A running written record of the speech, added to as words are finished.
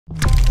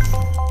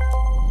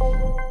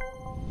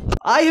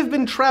I have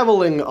been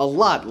traveling a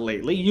lot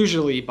lately,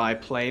 usually by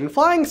plane,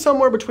 flying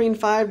somewhere between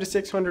 500 to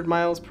 600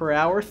 miles per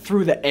hour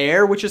through the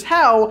air, which is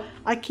how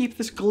I keep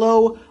this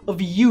glow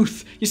of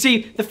youth. You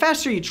see, the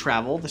faster you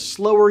travel, the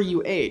slower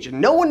you age, and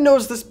no one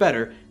knows this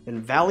better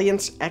than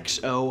Valiant's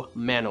X-O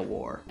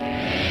Manowar.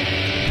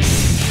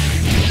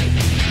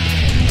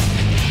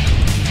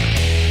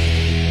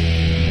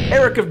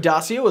 Eric of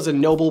Dacia was a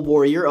noble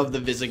warrior of the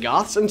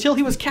Visigoths until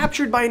he was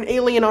captured by an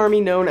alien army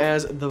known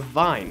as the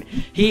Vine.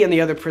 He and the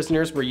other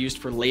prisoners were used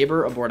for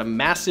labor aboard a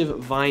massive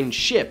Vine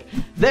ship.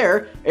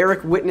 There,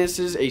 Eric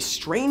witnesses a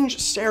strange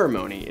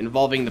ceremony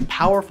involving the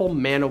powerful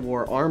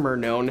Manowar armor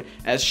known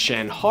as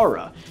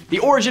Shanhara. The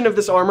origin of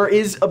this armor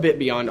is a bit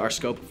beyond our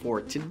scope for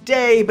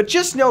today, but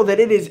just know that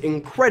it is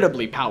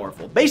incredibly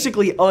powerful,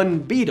 basically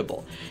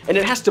unbeatable, and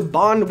it has to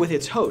bond with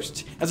its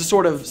host as a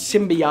sort of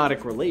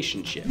symbiotic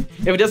relationship.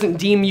 If it doesn't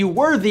deem you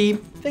worthy,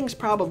 things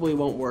probably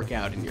won't work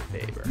out in your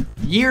favor.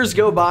 Years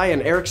go by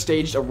and Eric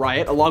staged a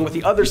riot along with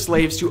the other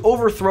slaves to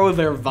overthrow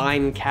their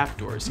Vine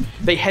captors.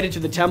 They headed to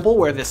the temple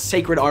where the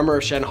sacred armor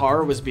of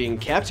Shanhara was being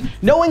kept.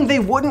 Knowing they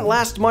wouldn't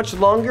last much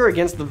longer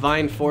against the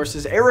Vine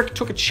forces, Eric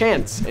took a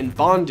chance and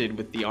bonded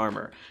with the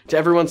armor. To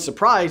everyone's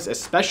surprise,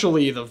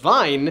 especially the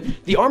Vine,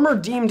 the armor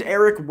deemed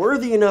Eric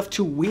worthy enough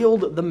to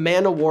wield the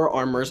Manowar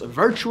armor's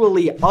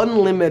virtually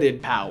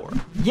unlimited power.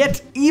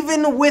 Yet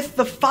even with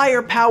the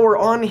firepower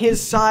on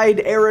his side,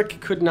 Eric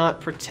could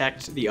not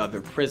protect the other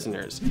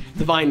prisoners.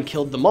 The Vine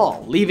killed them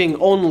all, leaving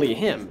only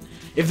him.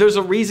 If there's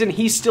a reason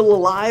he's still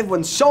alive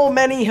when so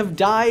many have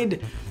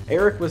died,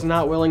 Eric was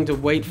not willing to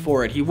wait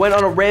for it. He went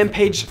on a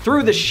rampage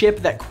through the ship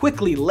that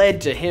quickly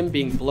led to him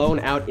being blown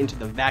out into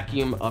the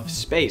vacuum of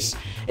space.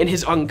 In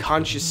his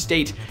unconscious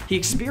state, he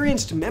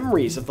experienced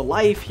memories of the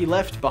life he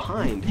left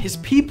behind, his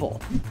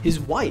people, his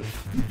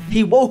wife.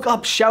 He woke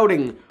up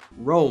shouting,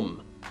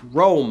 "Rome,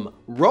 Rome,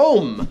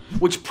 Rome,"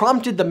 which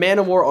prompted the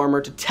Manowar armor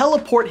to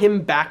teleport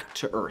him back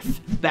to Earth,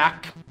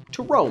 back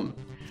to Rome.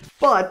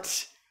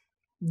 But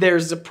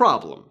there's a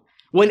problem.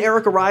 When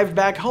Eric arrived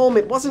back home,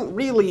 it wasn't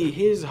really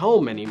his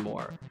home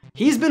anymore.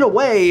 He's been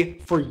away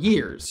for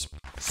years.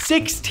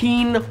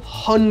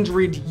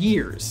 1,600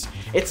 years.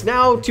 It's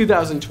now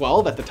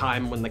 2012 at the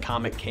time when the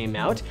comic came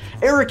out.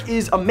 Eric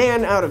is a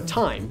man out of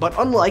time, but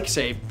unlike,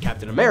 say,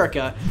 Captain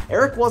America,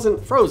 Eric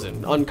wasn't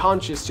frozen,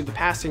 unconscious to the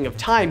passing of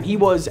time. He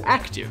was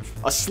active,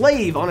 a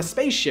slave on a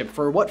spaceship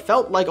for what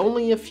felt like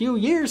only a few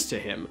years to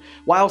him,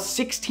 while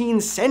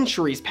 16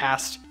 centuries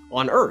passed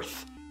on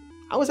Earth.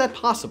 How is that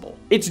possible?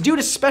 It's due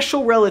to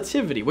special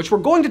relativity, which we're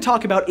going to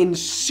talk about in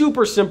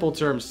super simple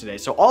terms today.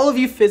 So all of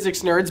you physics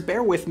nerds,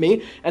 bear with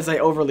me as I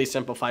overly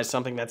simplify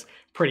something that's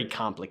pretty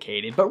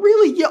complicated. But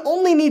really, you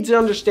only need to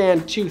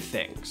understand two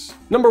things.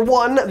 Number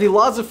one, the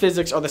laws of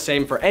physics are the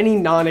same for any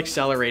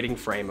non-accelerating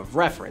frame of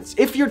reference.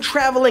 If you're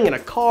traveling in a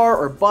car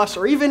or bus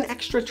or even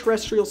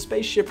extraterrestrial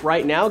spaceship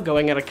right now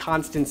going at a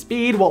constant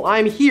speed while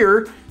I'm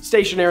here,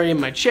 stationary in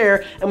my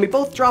chair, and we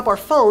both drop our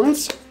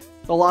phones,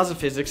 the laws of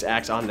physics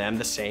act on them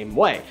the same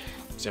way.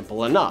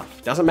 Simple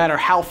enough. Doesn't matter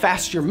how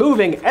fast you're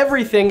moving,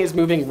 everything is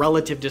moving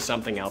relative to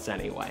something else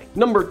anyway.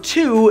 Number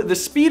two, the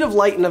speed of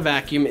light in a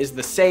vacuum is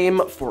the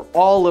same for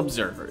all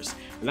observers.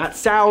 And that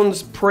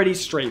sounds pretty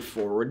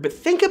straightforward, but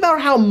think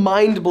about how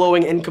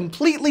mind-blowing and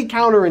completely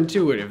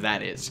counterintuitive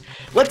that is.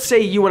 Let's say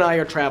you and I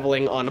are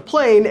traveling on a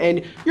plane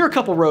and you're a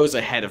couple rows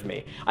ahead of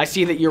me. I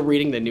see that you're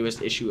reading the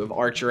newest issue of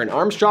Archer and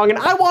Armstrong and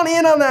I want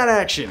in on that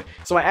action.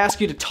 So I ask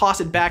you to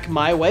toss it back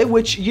my way,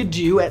 which you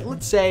do at,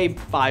 let's say,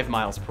 5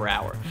 miles per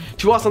hour.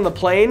 To us on the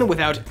plane,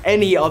 without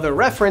any other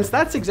reference,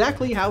 that's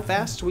exactly how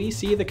fast we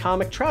see the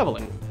comic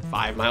traveling.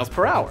 5 miles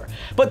per hour.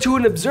 But to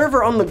an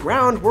observer on the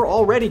ground, we're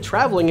already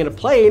traveling in a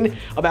plane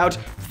about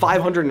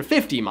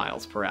 550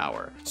 miles per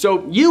hour.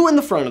 So you in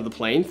the front of the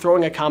plane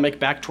throwing a comic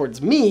back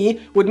towards me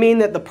would mean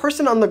that the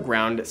person on the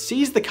ground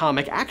sees the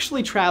comic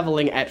actually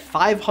traveling at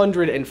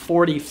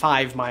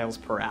 545 miles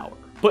per hour.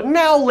 But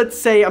now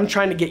let's say I'm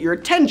trying to get your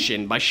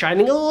attention by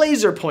shining a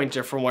laser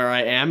pointer from where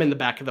I am in the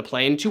back of the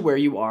plane to where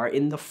you are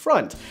in the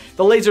front.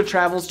 The laser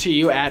travels to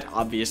you at,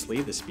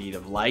 obviously, the speed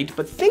of light,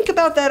 but think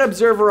about that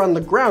observer on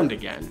the ground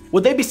again.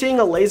 Would they be seeing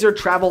a laser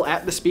travel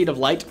at the speed of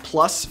light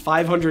plus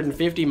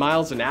 550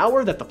 miles an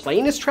hour that the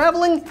plane is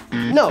traveling?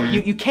 No,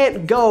 you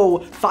can't go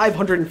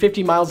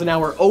 550 miles an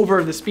hour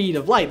over the speed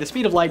of light. The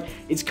speed of light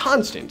is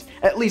constant,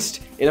 at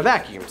least in a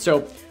vacuum.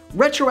 So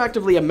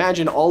retroactively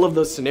imagine all of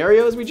those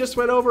scenarios we just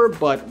went over,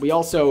 but we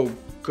also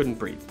couldn't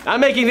breathe.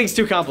 I'm making things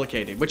too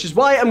complicated, which is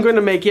why I'm going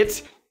to make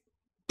it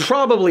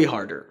probably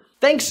harder.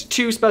 Thanks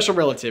to special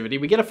relativity,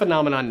 we get a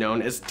phenomenon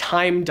known as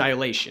time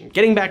dilation.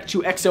 Getting back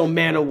to X-O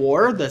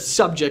Manowar, the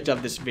subject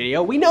of this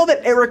video, we know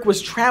that Eric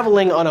was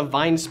traveling on a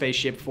Vine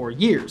spaceship for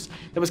years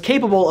that was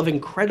capable of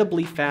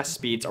incredibly fast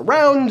speeds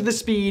around the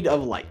speed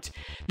of light.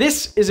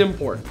 This is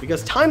important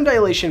because time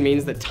dilation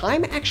means that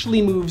time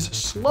actually moves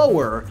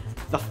slower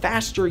the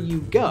faster you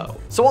go.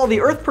 So while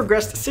the Earth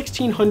progressed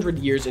 1,600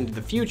 years into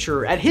the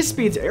future, at his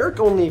speeds, Eric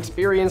only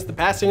experienced the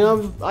passing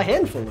of a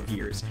handful of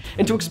years.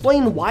 And to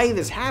explain why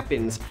this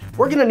happens,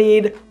 we're gonna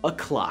need a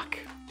clock.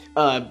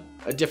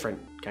 a different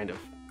kind of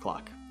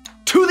clock.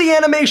 To the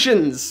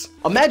animations!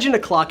 Imagine a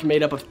clock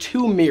made up of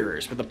two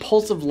mirrors with a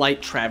pulse of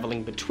light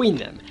traveling between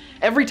them.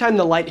 Every time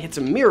the light hits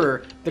a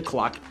mirror, the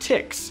clock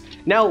ticks.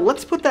 Now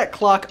let's put that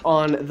clock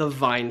on the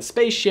Vine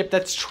spaceship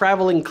that's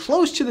traveling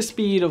close to the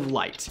speed of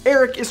light.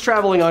 Eric is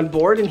traveling on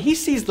board and he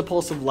sees the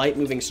pulse of light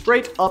moving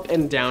straight up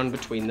and down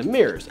between the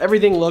mirrors.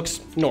 Everything looks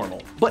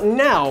normal. But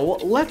now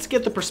let's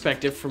get the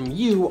perspective from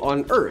you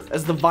on Earth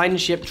as the Vine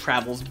ship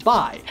travels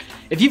by.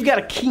 If you've got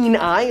a keen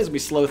eye as we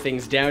slow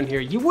things down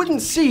here, you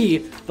wouldn't see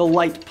the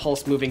light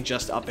pulse moving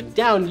just up and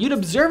down, you'd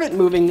observe it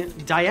moving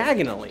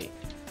diagonally.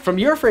 From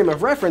your frame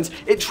of reference,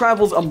 it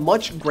travels a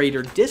much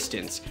greater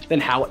distance than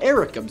how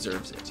Eric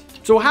observes it.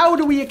 So how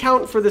do we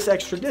account for this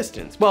extra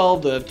distance? Well,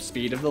 the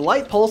speed of the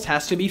light pulse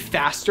has to be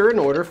faster in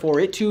order for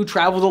it to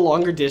travel the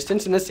longer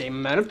distance in the same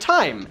amount of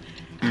time.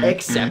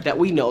 Except that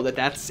we know that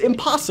that's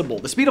impossible.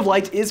 The speed of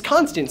light is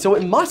constant, so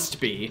it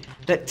must be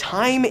that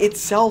time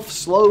itself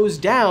slows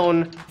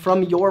down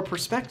from your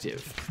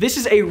perspective. This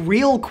is a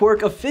real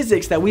quirk of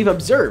physics that we've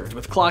observed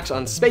with clocks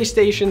on space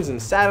stations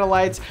and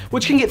satellites,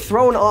 which can get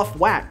thrown off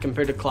whack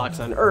compared to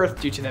clocks on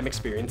Earth due to them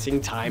experiencing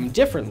time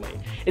differently.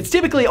 It's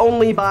typically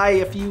only by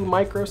a few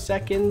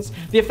microseconds.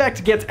 The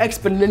effect gets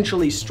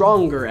exponentially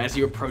stronger as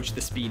you approach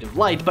the speed of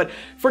light, but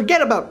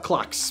forget about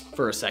clocks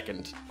for a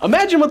second.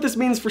 Imagine what this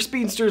means for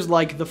speedsters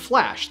like the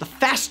Flash. The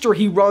faster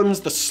he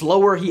runs, the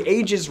slower he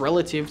ages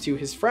relative to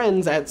his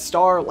friends at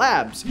Star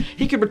Labs.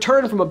 He could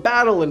return from a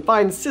battle and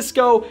find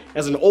Cisco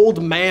as an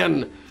old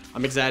man.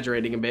 I'm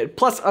exaggerating a bit.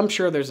 Plus, I'm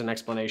sure there's an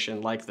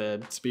explanation, like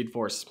the Speed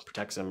Force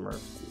protects him or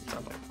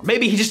something. Or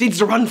maybe he just needs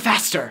to run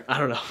faster. I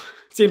don't know.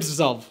 Seems to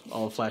solve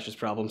all of Flash's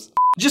problems.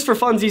 Just for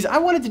funsies, I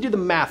wanted to do the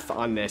math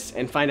on this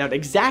and find out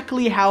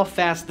exactly how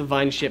fast the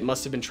Vine ship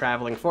must have been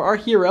traveling for our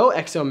hero,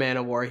 X-O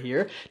Manowar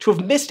here, to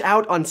have missed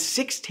out on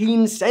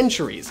 16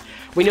 centuries.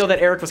 We know that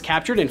Eric was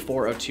captured in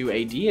 402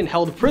 AD and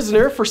held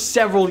prisoner for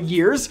several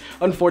years.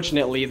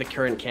 Unfortunately, the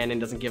current canon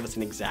doesn't give us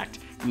an exact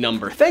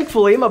number.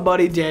 Thankfully, my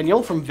buddy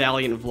Daniel from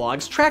Valiant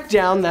Vlogs tracked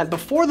down that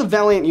before the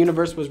Valiant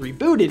universe was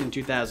rebooted in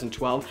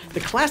 2012, the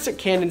classic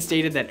canon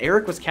stated that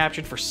Eric was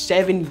captured for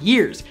 7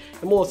 years,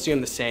 and we'll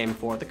assume the same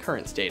for the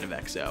current state of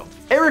X-O.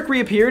 Eric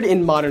reappeared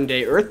in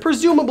modern-day Earth,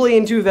 presumably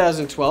in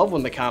 2012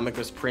 when the comic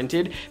was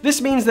printed. This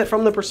means that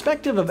from the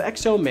perspective of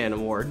X-O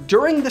Manowar,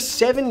 during the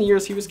 7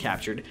 years he was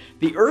captured,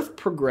 the Earth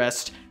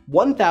progressed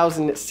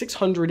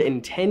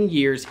 1,610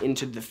 years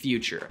into the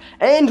future.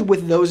 And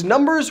with those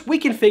numbers, we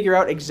can figure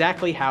out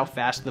exactly how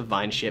fast the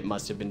Vine ship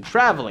must have been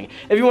traveling.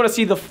 If you want to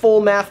see the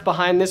full math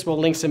behind this, we'll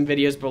link some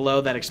videos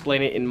below that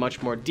explain it in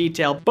much more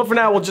detail. But for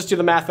now, we'll just do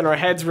the math in our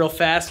heads real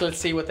fast. Let's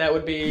see what that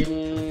would be.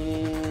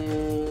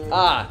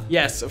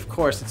 Yes, of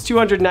course. It's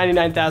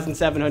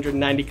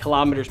 299,790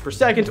 kilometers per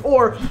second,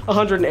 or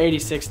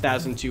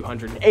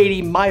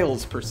 186,280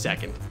 miles per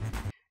second.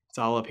 It's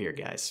all up here,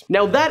 guys.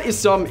 Now that is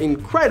some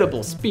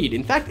incredible speed.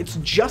 In fact, it's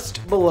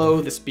just below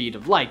the speed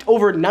of light,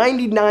 over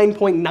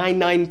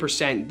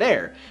 99.99%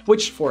 there,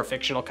 which for a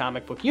fictional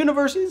comic book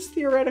universe is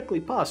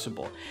theoretically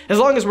possible, as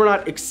long as we're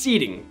not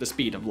exceeding the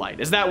speed of light,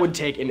 as that would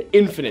take an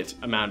infinite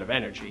amount of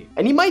energy.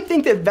 And you might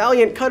think that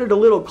Valiant cut it a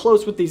little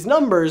close with these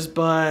numbers,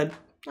 but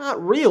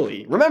not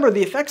really. Remember,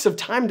 the effects of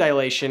time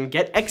dilation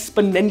get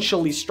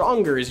exponentially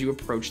stronger as you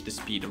approach the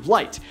speed of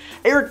light.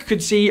 Eric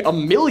could see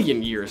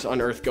 1,000,000 years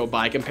on Earth go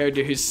by compared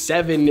to his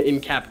 7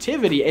 in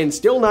captivity and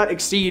still not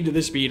exceed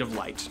the speed of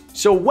light.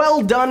 So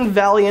well done,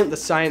 Valiant. The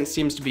science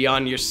seems to be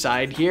on your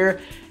side here.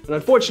 And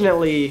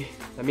unfortunately,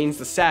 that means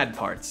the sad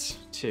parts,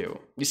 too.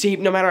 You see,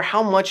 no matter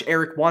how much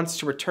Eric wants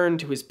to return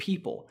to his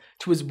people,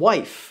 to his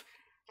wife,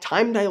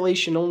 time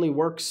dilation only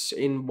works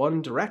in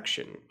one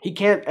direction. He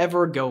can't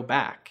ever go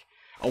back.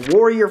 A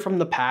warrior from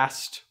the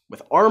past,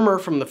 with armor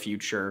from the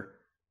future,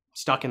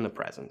 stuck in the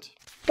present.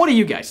 What do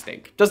you guys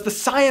think? Does the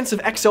science of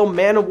X-O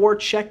Manowar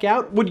check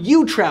out? Would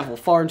you travel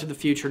far into the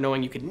future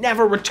knowing you could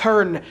never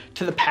return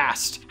to the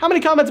past? How many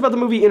comments about the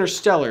movie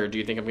Interstellar do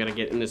you think I'm gonna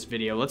get in this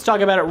video? Let's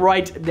talk about it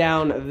right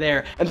down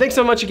there. And thanks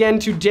so much again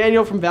to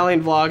Daniel from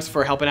Valiant Vlogs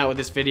for helping out with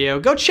this video.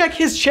 Go check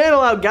his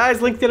channel out,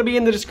 guys. Link's gonna be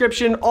in the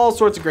description. All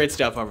sorts of great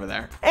stuff over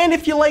there. And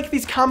if you like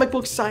these comic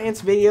book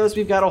science videos,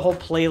 we've got a whole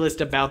playlist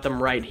about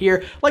them right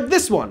here, like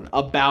this one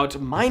about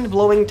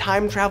mind-blowing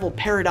time travel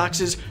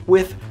paradoxes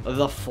with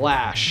the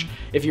Flash.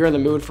 If you're in the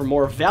mood for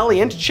more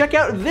Valiant, check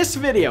out this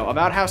video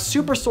about how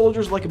super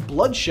soldiers like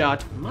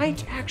BLOODSHOT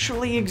might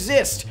actually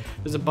exist.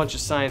 There's a bunch of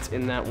science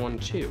in that one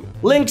too.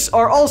 Links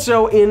are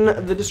also in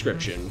the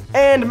description.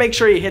 And make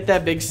sure you hit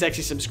that big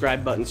sexy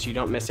subscribe button so you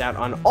don't miss out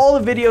on all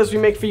the videos we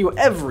make for you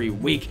every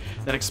week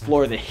that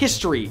explore the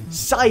history,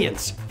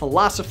 science,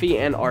 philosophy,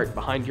 and art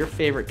behind your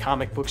favorite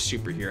comic book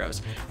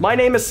superheroes. My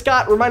name is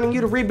Scott, reminding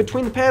you to read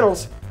between the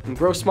panels and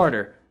grow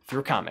smarter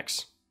through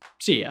comics.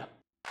 See ya.